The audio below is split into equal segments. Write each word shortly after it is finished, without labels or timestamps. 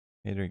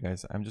Hey there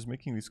guys, I'm just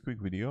making this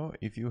quick video.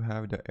 If you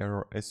have the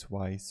error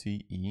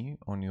SYCE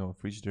on your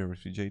frigidaire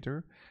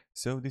refrigerator,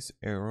 so this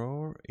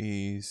error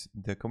is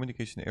the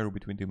communication error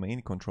between the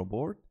main control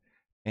board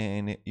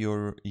and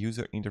your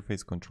user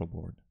interface control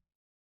board.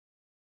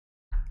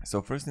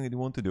 So first thing that you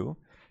want to do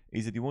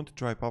is that you want to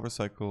try power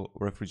cycle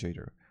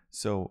refrigerator.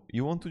 So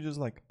you want to just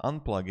like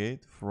unplug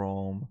it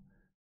from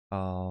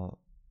how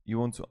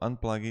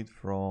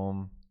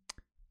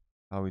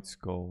it's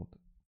called,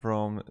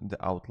 from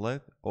the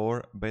outlet,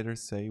 or better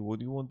say,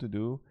 what you want to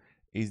do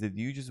is that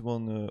you just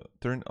want to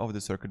turn off the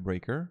circuit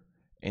breaker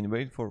and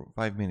wait for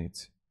 5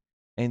 minutes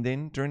and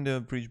then turn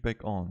the fridge back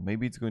on.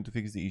 Maybe it's going to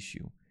fix the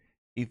issue.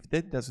 If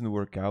that doesn't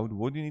work out,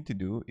 what you need to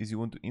do is you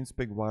want to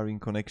inspect wiring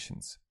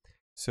connections.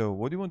 So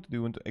what you want to do,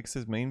 you want to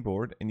access main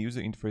board and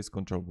user interface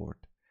control board.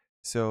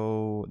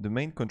 So the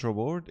main control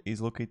board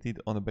is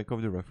located on the back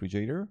of the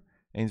refrigerator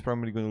and it's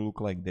probably going to look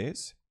like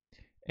this.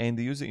 And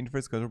the user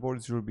interface control board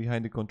is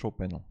behind the control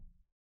panel.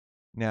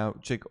 Now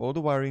check all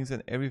the wirings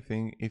and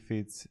everything if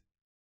it's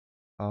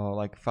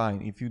like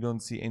fine, if you don't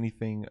see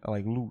anything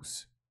like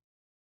loose.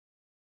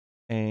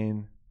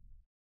 And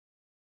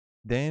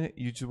then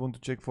you just want to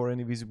check for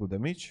any visible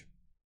damage.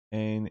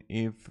 And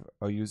if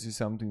you see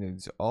something that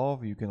is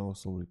off, you can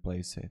also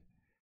replace it.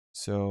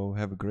 So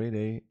have a great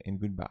day and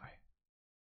goodbye.